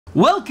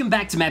Welcome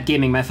back to Map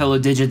Gaming, my fellow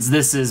digits.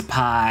 This is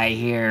Pi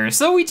here.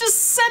 So we just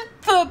sent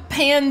the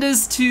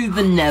pandas to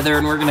the nether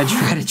and we're gonna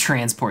try to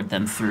transport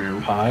them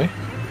through. Pi?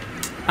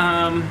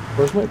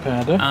 Where's my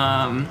panda?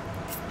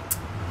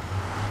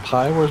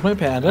 Pi, where's my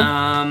panda?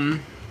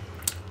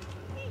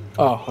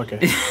 Oh,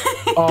 okay.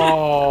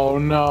 Oh,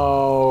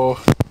 no.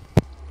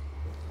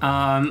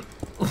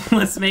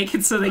 Let's make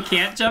it so they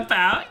can't jump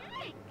out.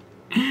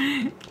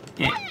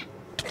 Yeah.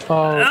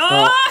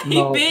 Oh,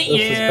 he bit you.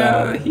 This is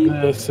bad.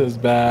 This is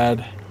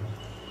bad.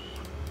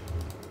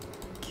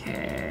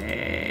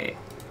 Okay.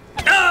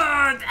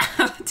 Oh,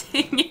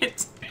 dang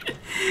it.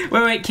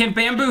 Wait, can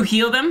bamboo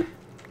heal them?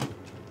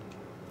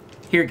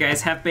 Here,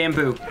 guys, have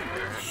bamboo.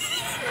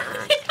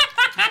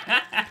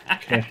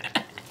 Okay.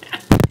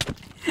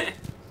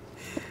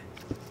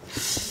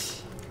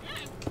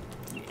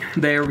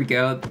 There we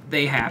go.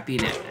 They happy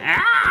now.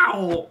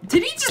 Ow!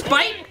 Did he just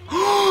bite?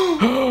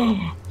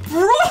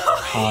 Bro!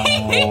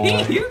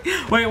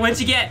 Wait, what'd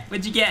you get?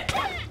 What'd you get?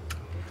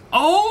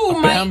 Oh,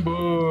 my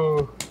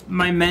bamboo!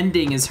 My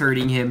mending is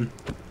hurting him.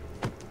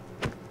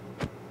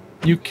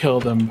 You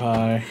killed him,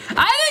 Pi.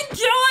 I didn't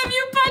kill him,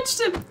 you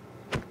punched him!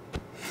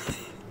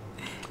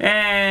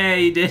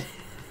 Hey, you did.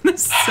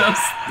 That's so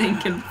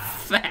stinking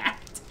fat.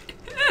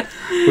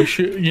 We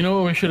should, you know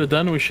what we should have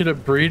done? We should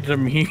have breeded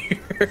them here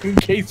in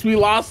case we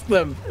lost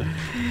them.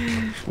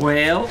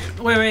 Well,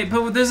 wait,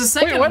 but there's a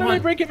second one. Why did I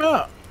break him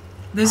out?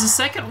 There's a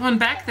second one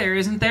back there,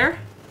 isn't there?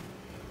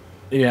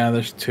 Yeah,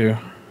 there's two.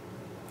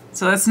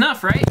 So that's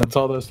enough, right? That's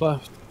all that's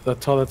left.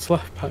 That's all that's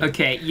left, Pi.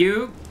 Okay,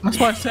 you... That's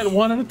why I said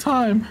one at a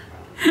time.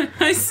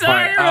 I'm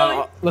sorry,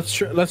 right,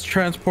 let's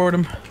transport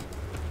him.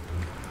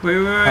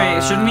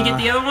 Wait, shouldn't we get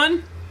the other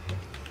one?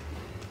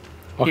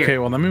 Okay,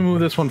 Here. well, let me move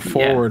this one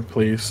forward,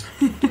 please.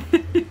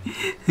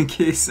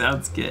 Okay,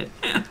 sounds good.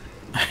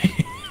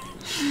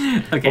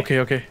 Okay.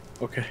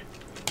 Okay.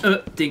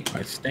 Dink. All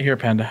right, stay here,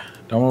 Panda.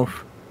 Don't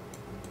move.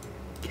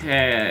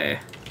 Okay.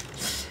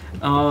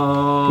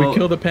 Oh. We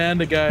killed the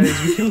panda,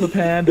 guys. We killed the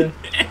panda.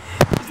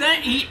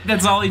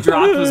 That's all he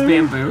dropped was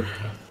bamboo?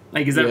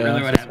 Like, is that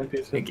really what happened?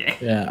 Okay.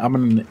 Yeah,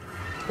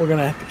 we're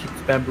gonna have to keep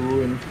the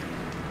bamboo in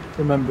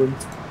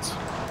remembrance.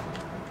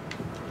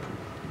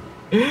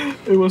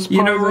 It was.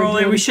 You know,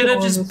 Rolly, we should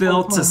have just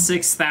built a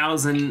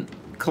 6,000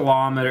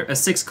 kilometer, a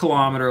 6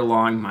 kilometer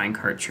long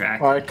minecart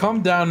track. All right,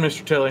 calm down,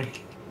 Mr. Tilly.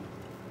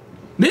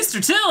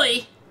 Mr.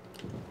 Tilly?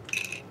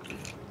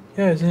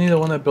 Yeah, isn't he the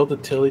one that built the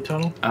Tilly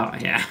tunnel? Oh,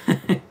 yeah.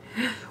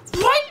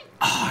 What?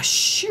 Oh,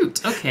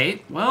 shoot.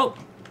 Okay, well,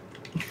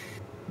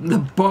 the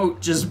boat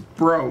just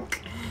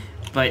broke,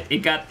 but it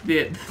got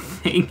the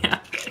thing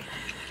out.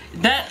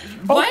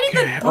 Why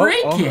did it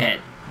break it?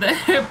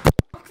 It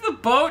broke the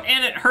boat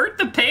and it hurt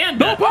the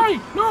panda. No, Pi!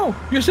 No!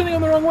 You're sitting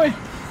on the wrong way.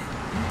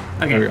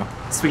 Okay, there we go.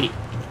 Sweet.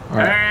 All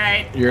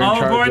right. You're all in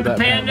charge aboard of the that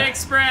Panda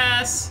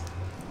Express.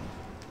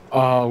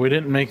 Oh, we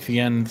didn't make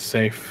the end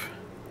safe.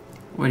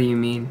 What do you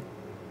mean?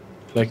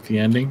 Like the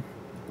ending?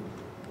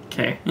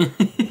 Okay. Oh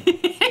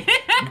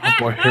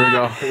boy, here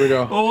we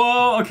go.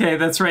 Whoa, okay,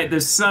 that's right.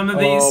 There's some of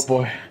these. Oh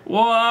boy. Whoa.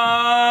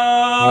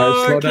 All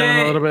right, slow down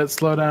a little bit.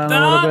 Slow down a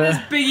little bit.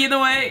 There's Piggy in the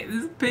way.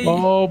 There's Piggy.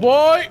 Oh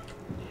boy.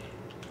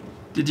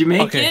 Did you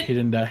make it? Okay, he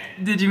didn't die.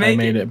 Did you make it? I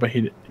made it, but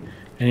he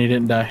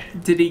didn't die.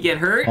 Did he get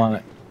hurt? On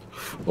it.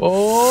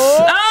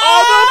 Oh!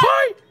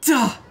 Oh no,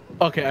 Pi!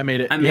 Okay, I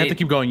made it. You have to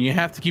keep going. You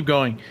have to keep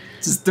going.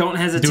 Just don't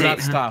hesitate. Do not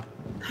stop.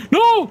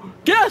 No!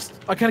 Guest!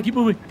 I gotta keep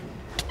moving.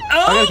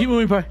 I gotta keep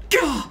moving, Pi.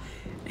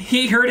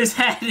 He hurt his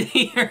head.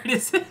 He hurt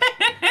his head.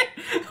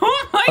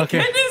 Oh my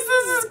goodness,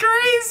 this is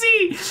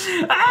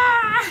crazy.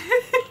 Ah!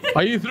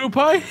 Are you through,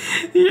 Pi?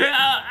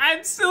 Yeah,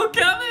 I'm still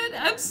coming.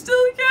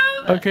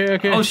 Okay.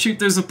 Oh shoot,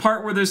 there's a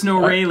part where there's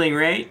no railing,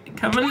 right?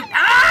 Coming.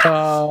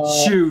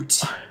 Ah!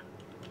 Shoot.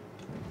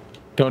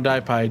 Don't die,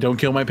 Pi. Don't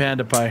kill my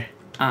panda, Pi.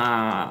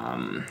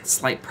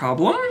 Slight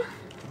problem.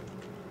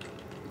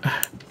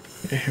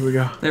 Here we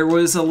go. There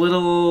was a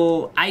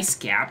little ice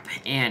gap,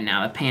 and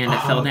now the panda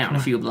fell down a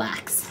few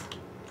blocks.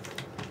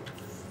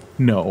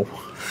 No.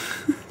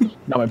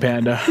 Not my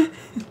panda.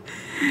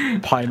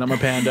 Pi, not my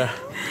panda.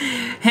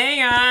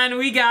 Hang on,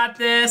 we got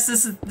this.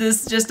 This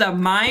is just a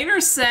minor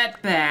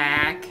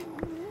setback.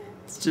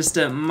 It's just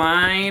a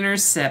minor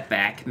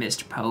setback,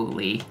 Mr.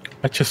 Polly.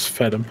 I just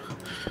fed him.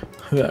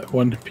 That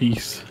one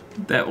piece.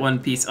 That one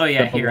piece. Oh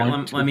yeah, here,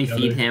 let me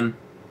feed him.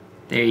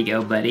 There you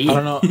go, buddy. I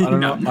don't know.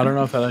 I don't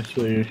know if that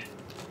actually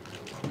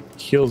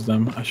heals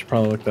them. I should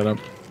probably look that up.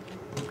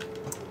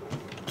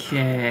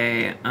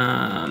 Okay,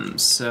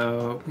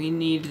 so we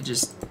need to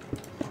just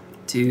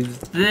do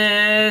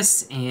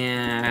this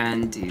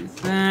and do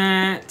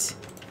that.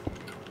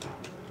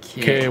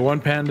 Okay, one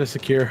panda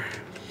secure.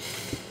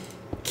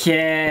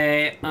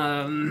 Okay,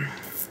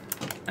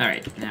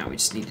 alright, now we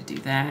just need to do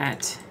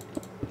that.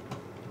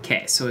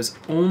 Okay, so his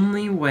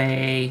only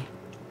way...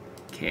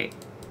 Okay.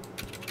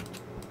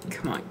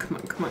 Come on.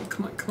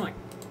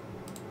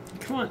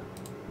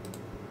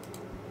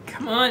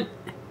 Come on.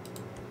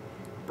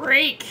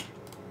 Break.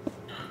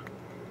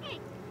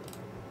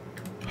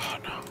 Oh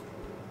no.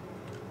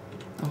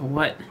 Oh,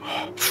 what?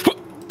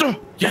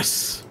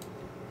 Yes.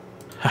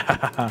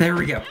 There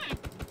we go.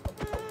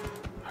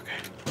 Okay.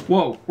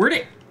 Whoa, where'd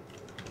the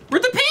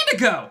panda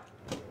go?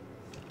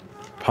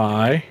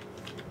 Pie.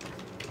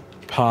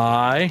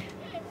 Pie.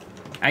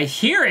 I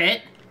hear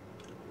it,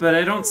 but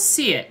I don't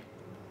see it.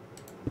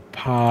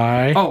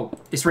 Pie. Oh,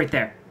 it's right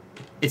there.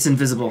 It's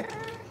invisible.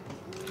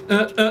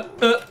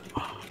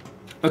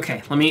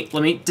 Okay, let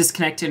me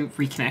disconnect and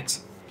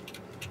reconnect.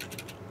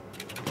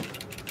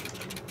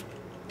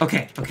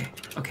 Okay.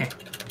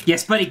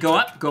 Yes, buddy, go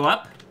up, go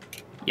up.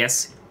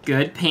 Yes,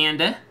 good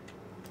panda.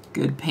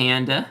 Good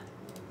panda.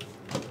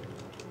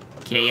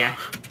 Okay, yeah.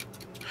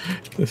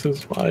 This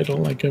is why I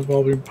don't like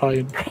involving pie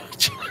in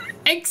projects.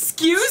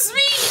 Excuse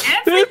me?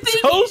 Everything.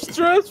 It's so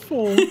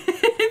stressful.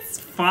 It's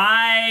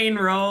fine,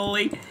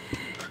 Rolly.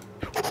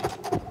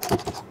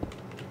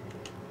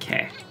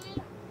 Okay.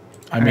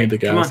 I made the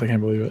gas. I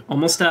can't believe it.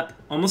 Almost up,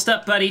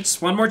 buddy.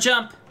 Just one more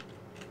jump.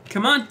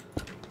 Come on.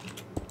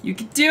 You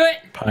can do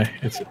it. Pie.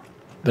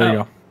 There you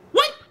go.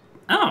 What?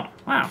 Oh,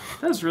 wow.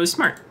 That was really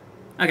smart.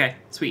 Okay,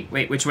 sweet.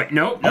 Wait, which way?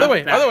 No. Other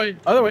way.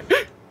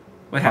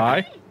 What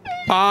happened?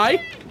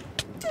 Pie.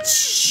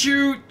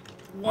 Shoot.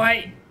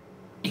 What?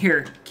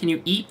 Here, can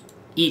you eat?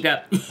 Eat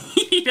up.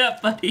 Eat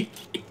up, buddy.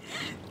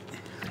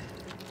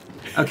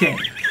 Okay.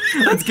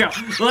 Let's go.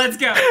 That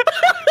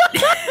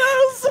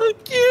was so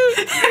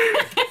cute.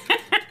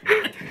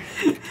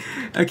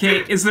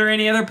 Okay, is there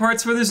any other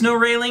parts where there's no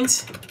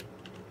railings?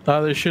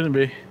 There shouldn't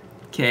be.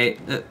 Okay.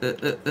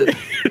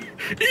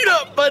 Eat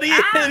up, buddy.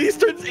 And he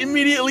starts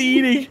immediately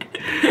eating.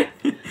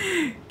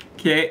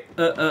 Okay.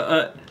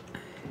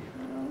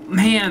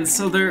 Man,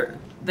 so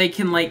they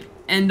can like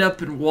end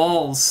up in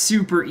walls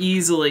super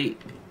easily.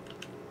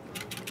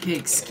 Okay,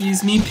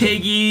 excuse me,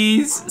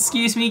 piggies.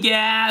 Excuse me,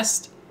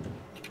 Gast.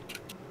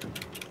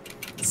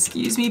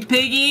 Excuse me,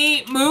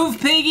 piggy. Move,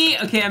 piggy.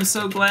 Okay, I'm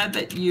so glad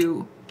that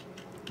you...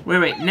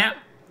 Wait. Now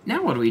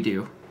what do we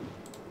do?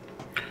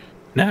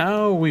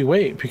 Now we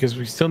wait because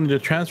we still need to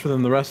transfer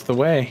them the rest of the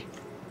way.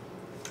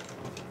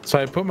 So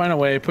I put mine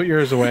away, put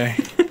yours away.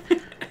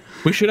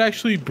 We should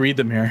actually breed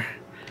them here.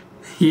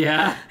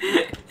 Yeah.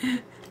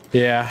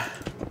 Yeah.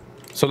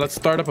 So let's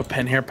start up a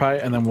pen here, Pie,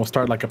 and then we'll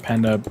start like a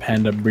panda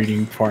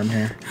breeding farm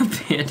here.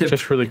 Panda.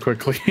 Just really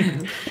quickly.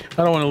 I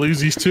don't want to lose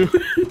these two.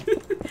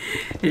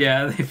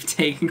 Yeah, they've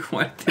taken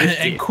quite a bit.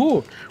 And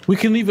cool, we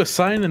can leave a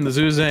sign in the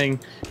zoo saying,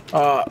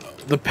 one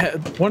of the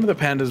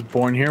pandas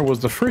born here was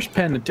the first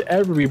panda to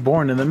ever be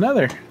born in the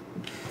Nether.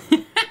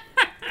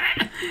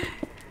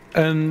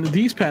 And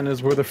these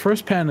pandas were the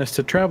first pandas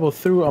to travel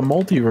through a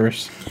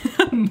multiverse,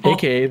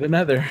 aka the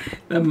Nether.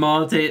 The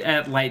multi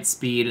at light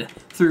speed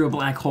through a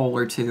black hole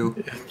or two.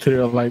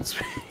 Through a light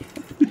speed.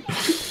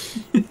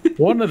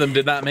 One of them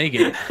did not make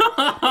it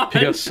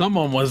because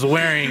someone was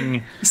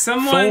wearing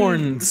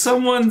thorns.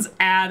 Someone's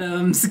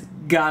atoms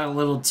got a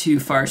little too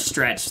far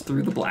stretched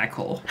through the black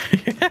hole.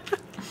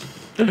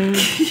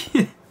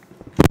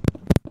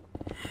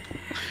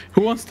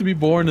 Who wants to be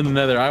born in the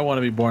Nether? I want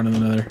to be born in the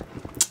Nether.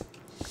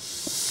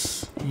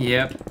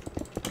 Yep.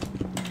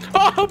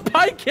 Oh,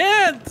 I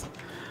can't!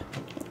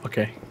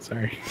 Okay,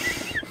 sorry.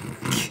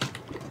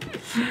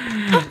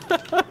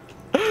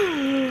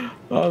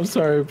 Oh, I'm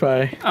sorry,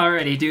 Pie.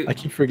 Alrighty, dude. I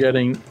keep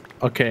forgetting.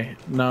 Okay,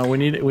 no, we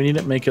need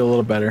to make it a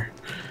little better.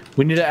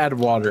 We need to add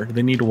water.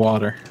 They need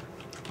water.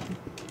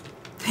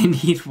 They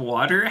need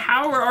water?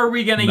 How are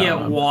we gonna get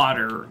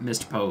water,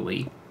 Mr.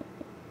 Poley?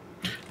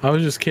 I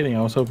was just kidding.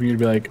 I was hoping you'd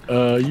be like,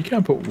 you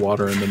can't put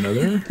water in the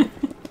Nether.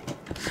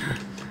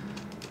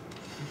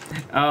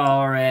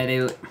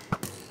 Alrighty.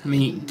 Let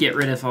me get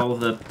rid of all of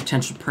the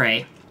potential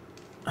prey.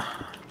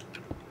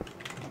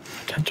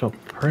 Potential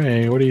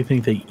prey? What do you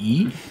think they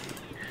eat?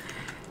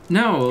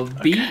 No,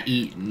 be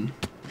eaten.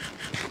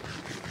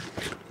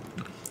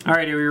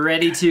 Alright, are we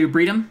ready to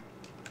breed them?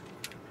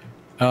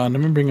 Let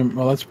me bring them.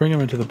 Well, let's bring them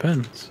into the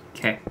pens.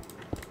 Okay.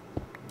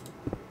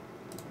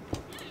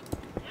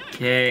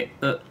 Okay.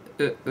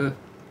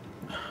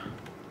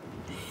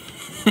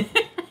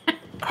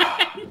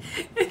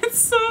 It's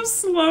so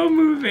slow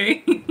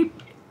moving.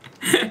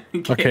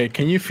 Okay,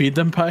 can you feed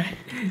them, Pie?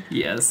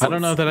 Yes. I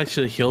don't know if that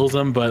actually heals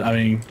them, but I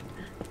mean,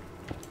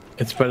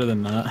 it's better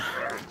than not.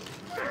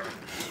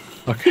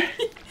 Okay.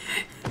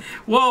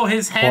 Whoa,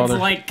 his head's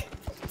like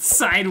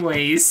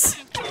sideways.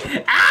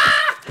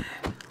 Ah!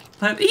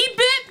 But he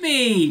bit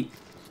me!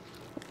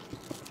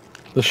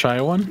 The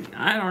shy one?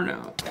 I don't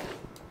know.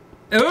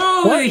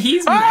 Oh,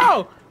 he's...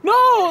 Oh!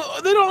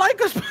 No! They don't like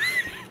us!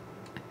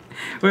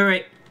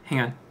 Wait. Hang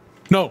on.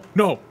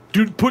 No.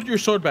 Dude, put your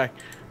sword back.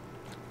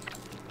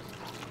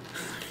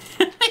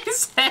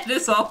 His head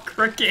is all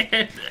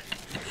crooked.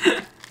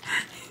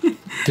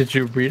 Did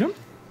you breed him?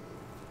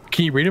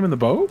 Can you breed him in the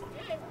boat?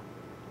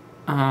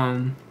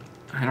 I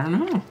don't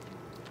know.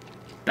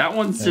 That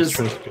one's just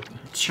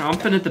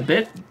chomping at the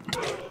bit.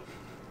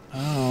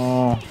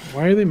 Oh,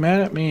 why are they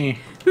mad at me?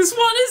 This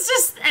one is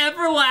just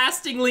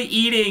everlastingly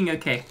eating.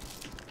 Okay.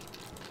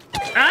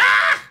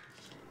 Ah!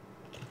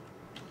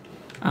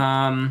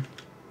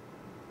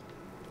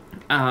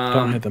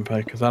 Don't hit them,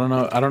 Pike, because I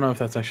don't know if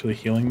that's actually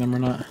healing them or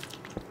not.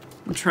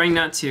 I'm trying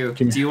not to.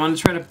 Give me- Do you want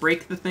to try to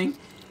break the thing?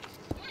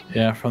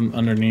 Yeah, from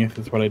underneath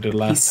is what I did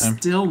last time.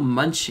 He's still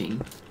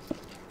munching.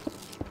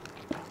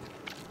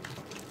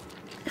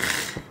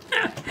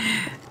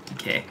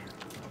 Okay.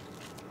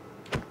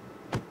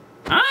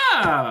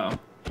 Oh!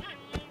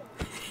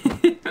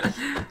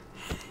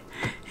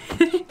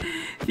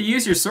 If you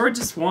use your sword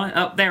just one...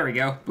 Oh, there we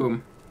go.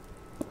 Boom.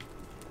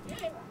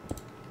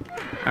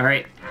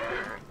 Alright.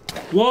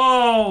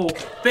 Whoa!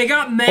 They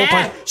got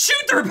mad! Shoot,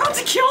 they're about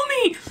to kill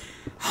me!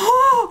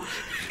 Oh!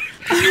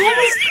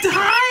 I almost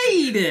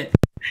died!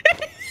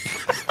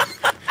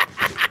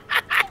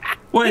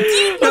 What? Do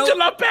you know? Don't you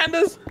love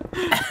pandas?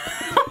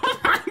 Oh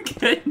my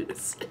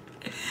goodness.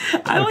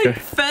 I Okay. like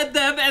fed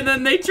them and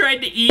then they tried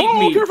to eat Oh,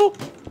 me. careful!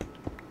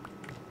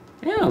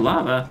 Yeah,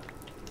 lava.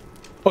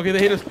 Okay, they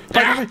hate us.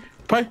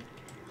 Pie.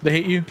 They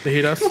hate you. They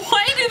hate us.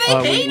 Why do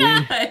they hate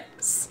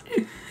us?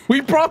 We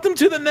brought them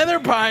to the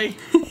Nether, Pie.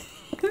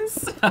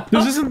 So...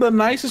 This isn't the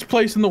nicest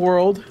place in the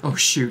world. Oh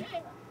shoot.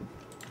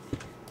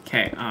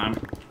 Okay,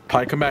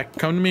 Pie, come back.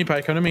 Come to me,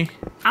 Pie. Come to me.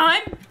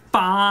 I'm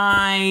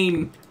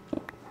fine.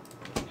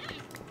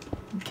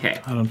 Okay.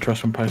 I don't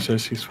trust when Pie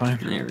says he's fine.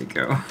 There we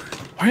go.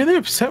 Why are they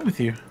upset with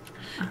you?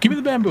 Give me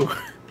the bamboo.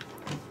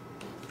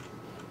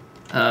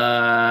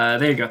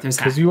 There you go. There's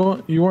half. Because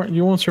you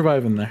won't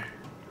survive in there.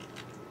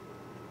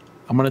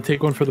 I'm gonna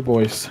take one for the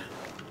boys.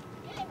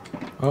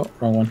 Oh,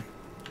 wrong one.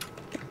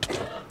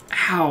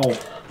 Ow.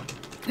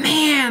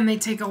 Man, they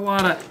take a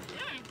lot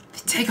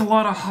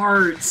of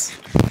hearts.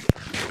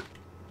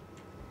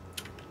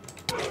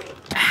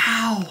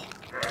 Ow.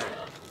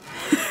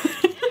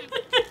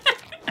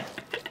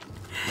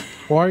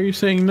 Why are you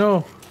saying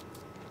no?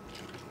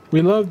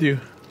 We loved you.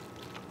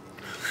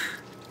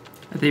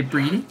 Are they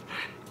breeding?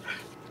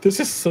 This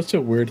is such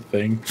a weird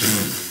thing.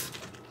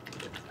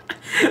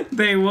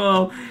 They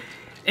will.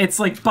 It's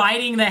like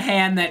biting the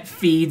hand that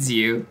feeds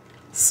you.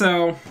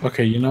 So.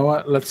 Okay, you know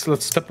what? Let's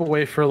step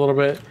away for a little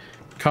bit.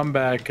 Come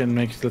back and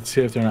let's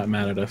see if they're not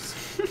mad at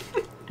us.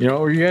 You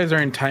know, you guys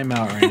are in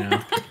timeout right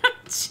now.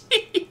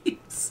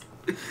 Jeez.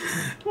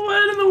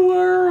 What in the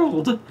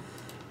world?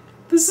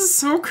 This is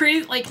so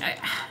crazy. Like,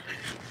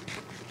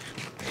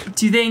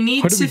 do they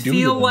need to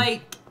feel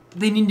like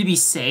they need to be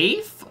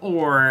safe,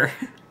 or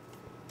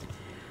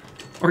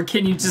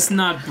can you just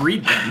not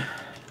breed them?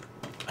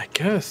 I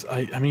guess.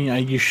 I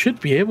mean, you should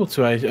be able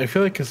to. I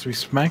feel like because we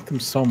smacked them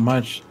so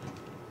much,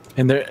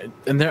 and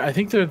they're I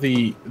think they're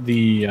the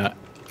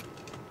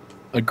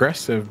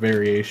aggressive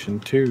variation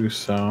too.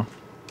 So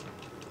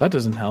that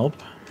doesn't help.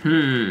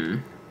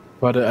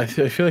 But I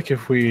feel like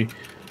if we,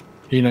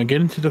 you know,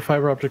 get into the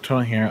fiber optic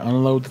tunnel here,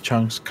 unload the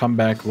chunks, come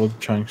back, load the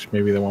chunks,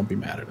 maybe they won't be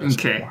mad at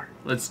us anymore.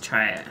 Let's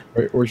try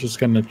it. We're just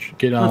gonna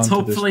get on. Let's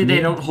hopefully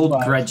they don't hold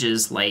class.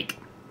 grudges like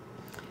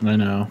I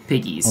know.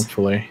 piggies.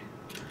 Hopefully.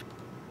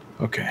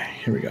 Okay,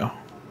 here we go.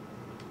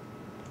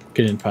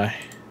 Get in, Pie.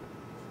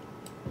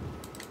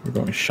 We're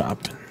going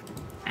shopping.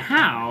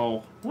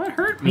 Ow! What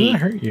hurt How me? did I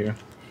hurt you?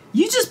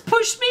 You just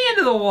pushed me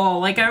into the wall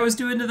like I was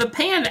doing to the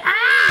panda.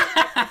 Ah!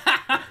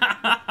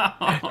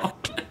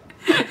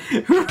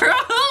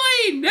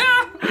 Rolly,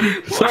 no!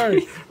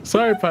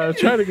 Sorry, Pie. I was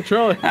trying to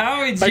control it. How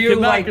would I you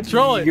cannot like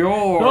control it. your...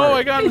 Oh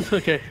my god.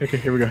 Okay,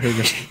 here we go.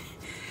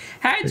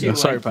 How'd you you go.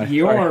 Sorry, like Pie.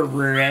 your Sorry.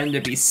 rear end to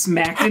be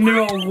smacked into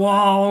a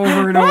wall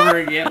over and over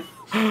again?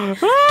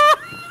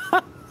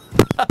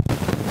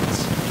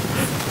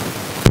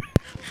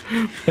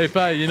 Hey,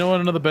 Pie, you know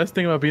what another best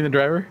thing about being the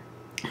driver?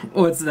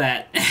 What's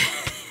that?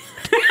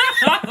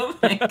 Oh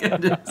my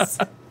goodness.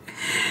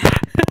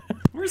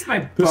 Where's my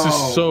bow? This is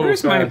so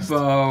Where's fast. my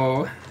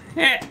bow?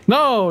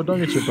 No, don't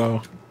get your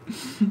bow.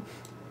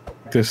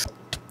 This.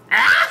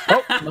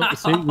 Oh, no,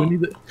 see,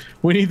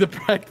 we need the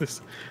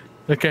practice.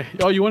 Okay.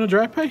 Oh, you want to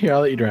drive, Pie? Here,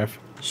 I'll let you drive.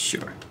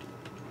 Sure.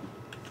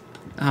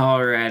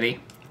 Alrighty.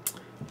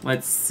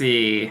 Let's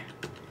see.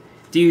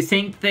 Do you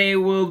think they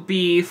will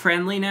be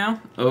friendly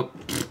now? Oh.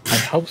 I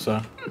hope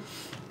so.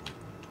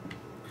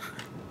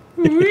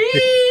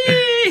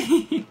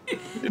 Whee!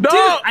 No! Dude,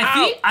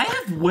 I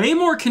have way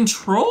more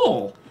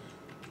control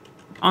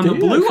on the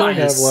blue I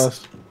have ice.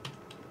 less.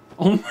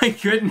 Oh my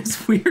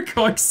goodness, we are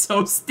going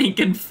so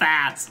stinking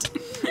fast.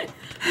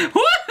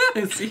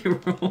 Zero.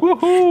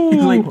 Woohoo!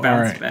 You, like, bounce All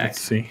right, back.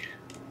 let's see.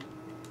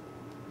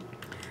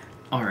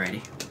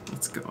 Alrighty,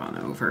 let's go on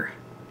over.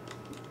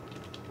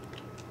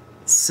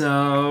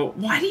 So,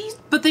 why do you...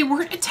 But they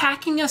weren't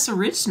attacking us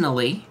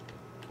originally.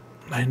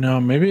 I know.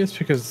 Maybe it's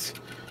because...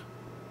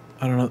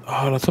 I don't know.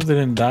 Oh, let's hope they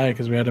didn't die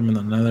because we had them in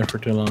the nether for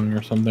too long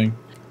or something.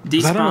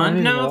 Despawn?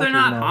 anything No, about they're these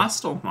not mobs.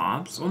 hostile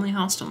mobs. Only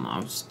hostile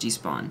mobs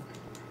despawn.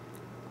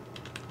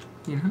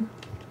 You know?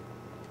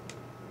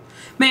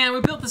 Man,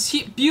 we built this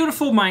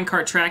beautiful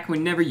minecart track and we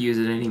never use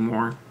it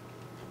anymore.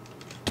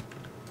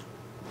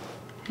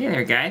 Hey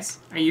there, guys.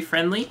 Are you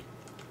friendly?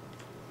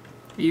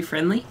 Are you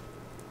friendly?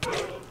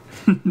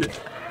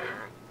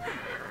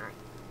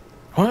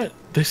 What?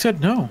 They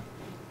said no.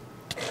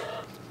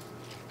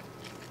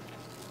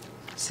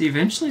 See,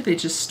 eventually they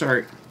just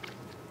start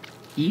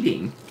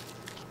eating.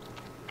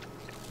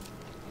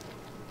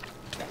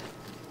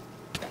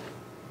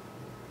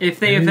 If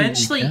they Maybe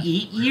eventually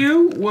eat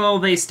you, will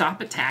they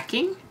stop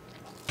attacking?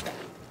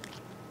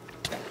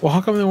 Well, how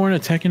come they weren't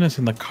attacking us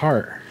in the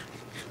cart?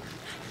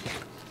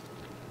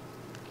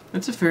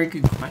 That's a very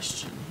good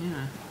question,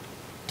 yeah.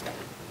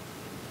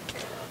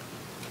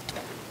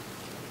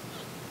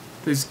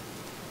 There's...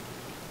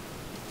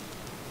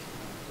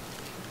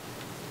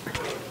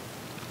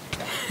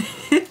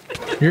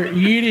 You're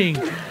eating!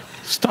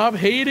 Stop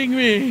hating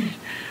me!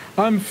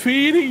 I'm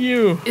feeding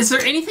you! Is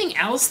there anything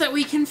else that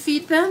we can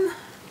feed them?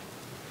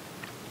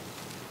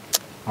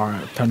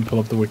 Alright, time to pull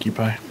up the wiki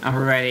pie.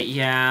 Alright,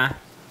 yeah.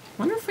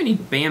 Wonder if we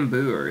need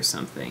bamboo or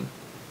something.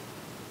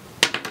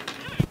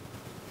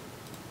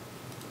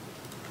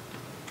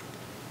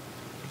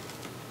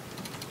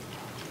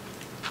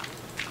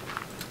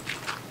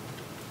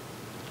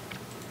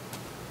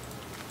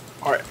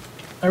 Alright,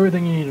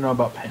 everything you need to know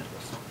about pandas.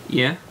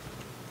 Yeah.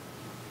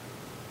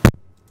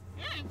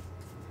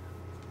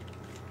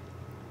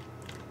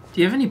 Do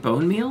you have any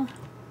bone meal?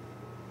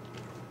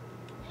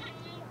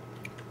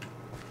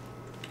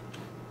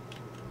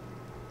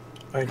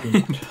 I do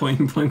not.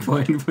 Point, point,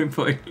 point, point,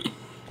 point.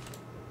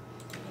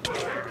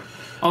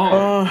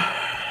 Oh.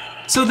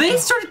 So they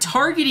started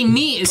targeting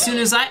me as soon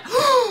as I...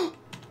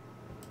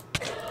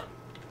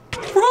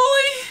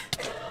 Rolly!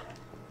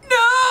 No!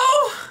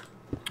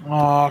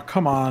 Oh,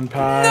 come on,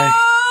 Pie. No!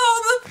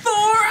 The thorn!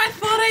 I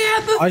thought I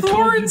had the I told you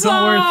thorns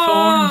don't wear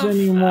off! thorns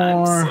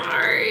anymore. I'm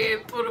sorry, I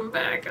put them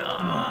back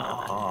on.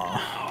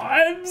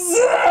 I'm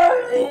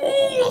sorry!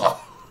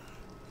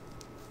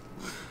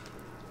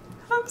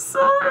 I'm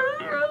sorry,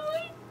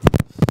 Rolly.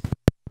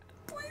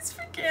 Please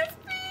forgive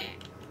me.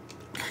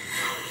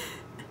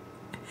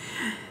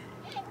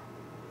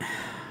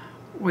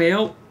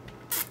 Well,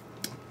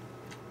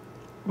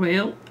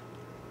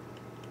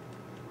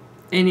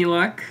 any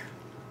luck?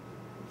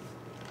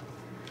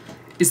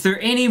 Is there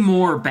any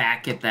more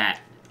back at that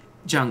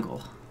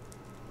jungle?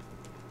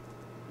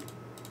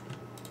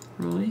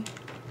 Really?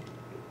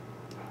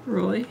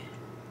 Really?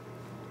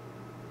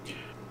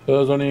 So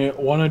there's only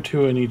 1 or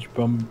 2 in each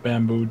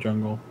bamboo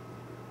jungle.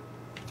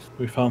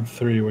 We found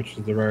 3, which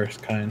is the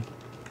rarest kind.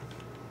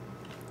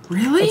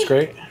 Really? That's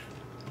great.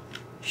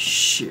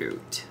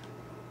 Shoot.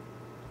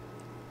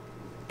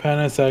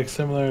 Pandas act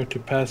similar to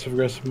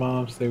passive-aggressive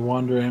mobs. They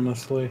wander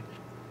aimlessly,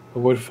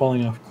 avoid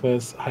falling off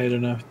cliffs high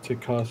enough to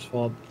cause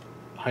fall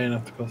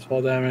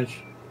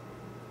damage.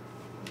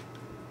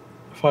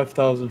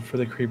 5,000 for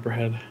the creeper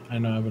head. I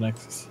know I have an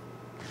excess.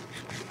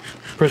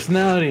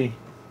 Personality.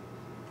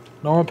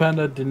 Normal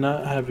panda did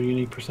not have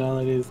unique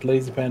personalities.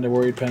 Lazy panda,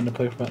 worried panda,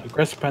 playful panda.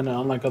 Aggressive panda,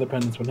 unlike other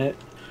pandas when hit.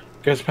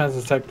 Aggressive pandas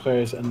attack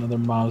players and other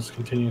mobs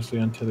continuously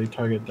until the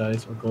target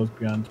dies or goes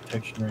beyond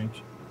detection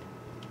range.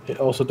 It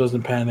also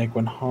doesn't panic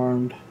when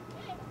harmed.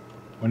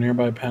 When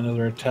nearby pandas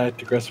are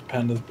attacked, aggressive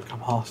pandas become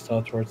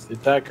hostile towards the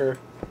attacker.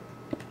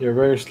 They are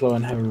very slow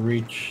and have a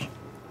reach.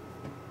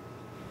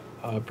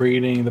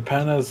 Breeding. The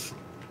panda is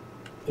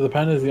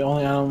the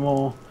only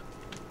animal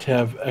to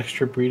have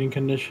extra breeding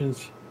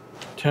conditions.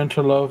 Turn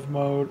to love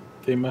mode.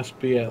 They must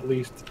be at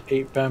least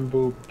 8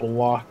 bamboo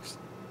blocks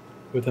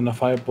within a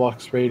 5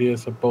 blocks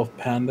radius of both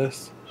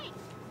pandas.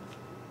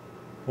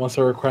 Once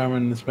a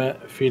requirement is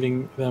met,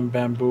 feeding them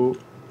bamboo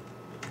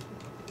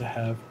to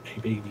have a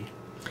baby.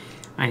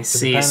 I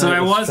see. So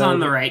I was on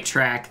the right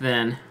track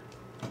then.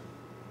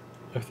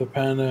 If the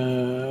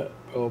panda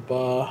oh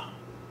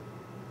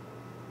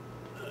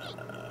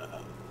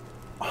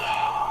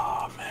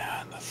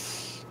man,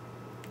 this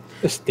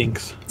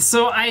stinks.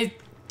 So I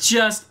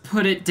just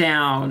put it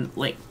down,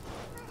 like,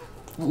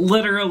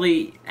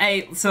 literally.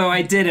 So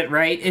I did it,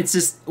 right? It's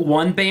just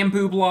 1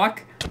 bamboo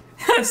block.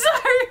 I'm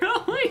sorry,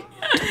 Rolly.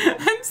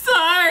 I'm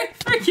sorry.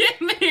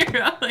 Forgive me,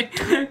 Rolly.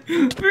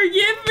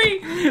 Forgive me.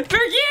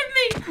 Forgive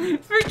me.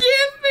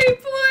 Forgive me,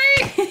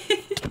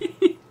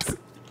 please.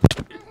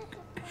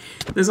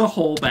 There's a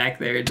hole back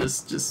there.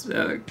 Just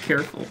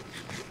careful.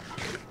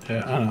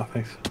 Yeah, I don't know.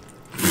 Thanks.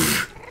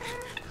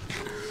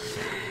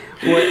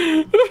 What?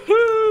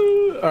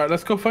 Alright,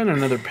 let's go find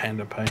another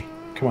panda pie.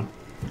 Come on.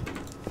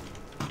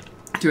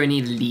 Do I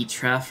need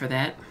Lytra for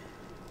that?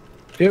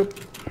 Yep.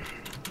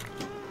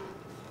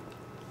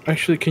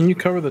 Actually, can you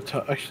cover the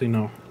top? Actually,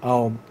 no.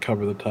 I'll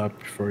cover the top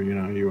before,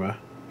 you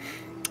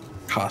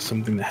cause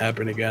something to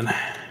happen again.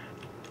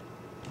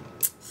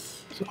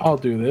 So I'll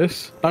do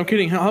this. I'm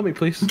kidding. Help me,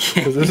 please.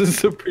 Because this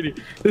is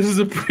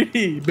a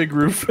pretty big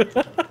roof.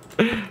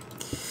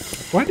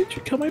 Why did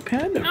you kill my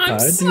panda pie? I'm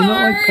sorry. Do you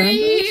not like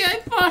pandas? I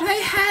thought I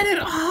had it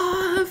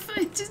off.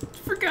 I just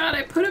forgot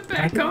I put it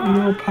back I on.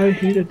 didn't know Pie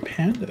hated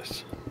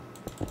pandas.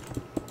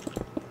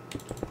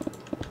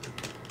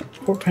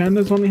 Poor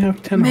pandas only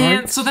have 10 Man,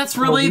 hearts. so that's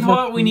really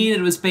what we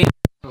needed was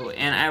bamboo,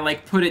 and I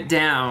like put it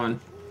down.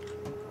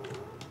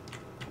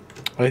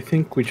 I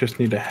think we just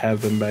need to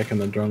have them back in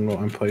the jungle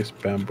and place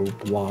bamboo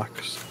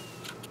blocks.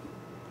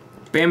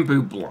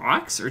 Bamboo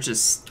blocks, or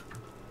just...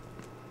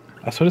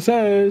 That's what it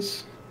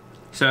says.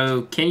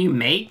 So, can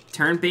you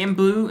turn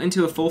bamboo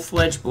into a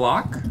full-fledged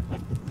block?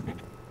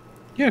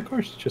 Yeah, of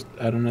course. Just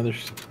add another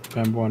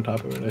bamboo on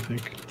top of it, I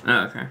think.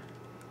 Oh, okay.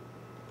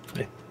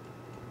 Yeah.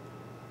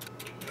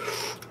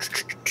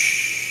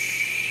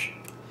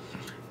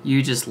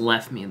 You just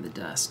left me in the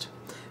dust.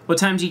 What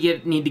time do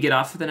you need to get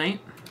off for the night?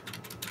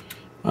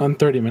 On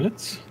 30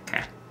 minutes.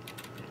 Okay.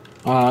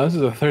 This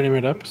is a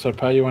 30-minute episode.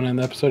 Pal, you want to end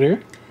the episode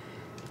here?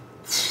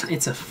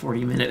 It's a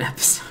 40-minute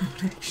episode,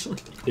 actually.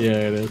 Yeah,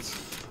 it is.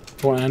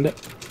 Want to end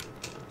it?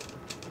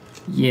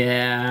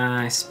 Yeah,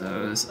 I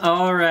suppose.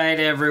 All right,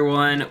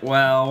 everyone.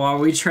 Well, while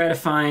we try to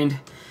find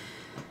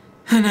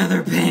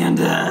another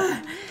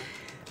panda,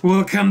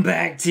 we'll come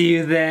back to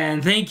you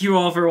then. Thank you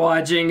all for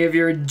watching. If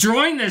you're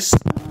enjoying this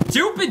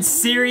stupid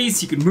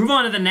series, you can move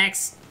on to the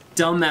next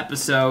dumb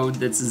episode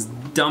that's as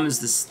dumb as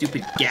the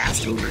stupid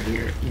ghast over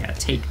here. Yeah,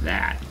 take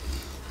that.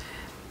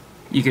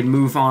 You can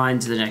move on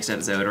to the next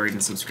episode or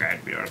even subscribe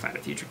to be notified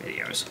of future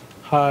videos.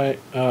 Hi,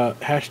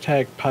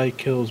 hashtag Pi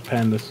kills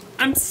pandas.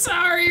 I'm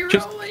sorry,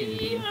 Just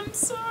Rolly. I'm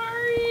sorry.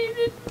 I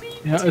didn't mean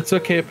Yeah, to. it's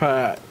okay,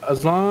 Pi.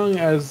 As long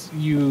as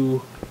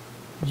you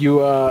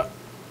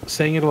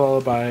sang it a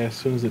lullaby as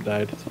soon as it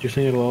died. Did you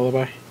sing it a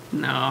lullaby?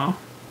 No.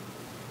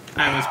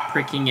 I was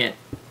pricking it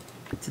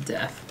to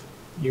death.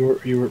 You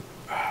were.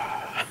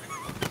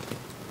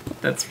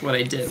 That's what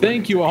I did.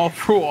 Thank you all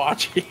for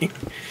watching.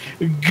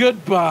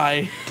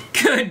 Goodbye.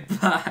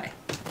 Goodbye.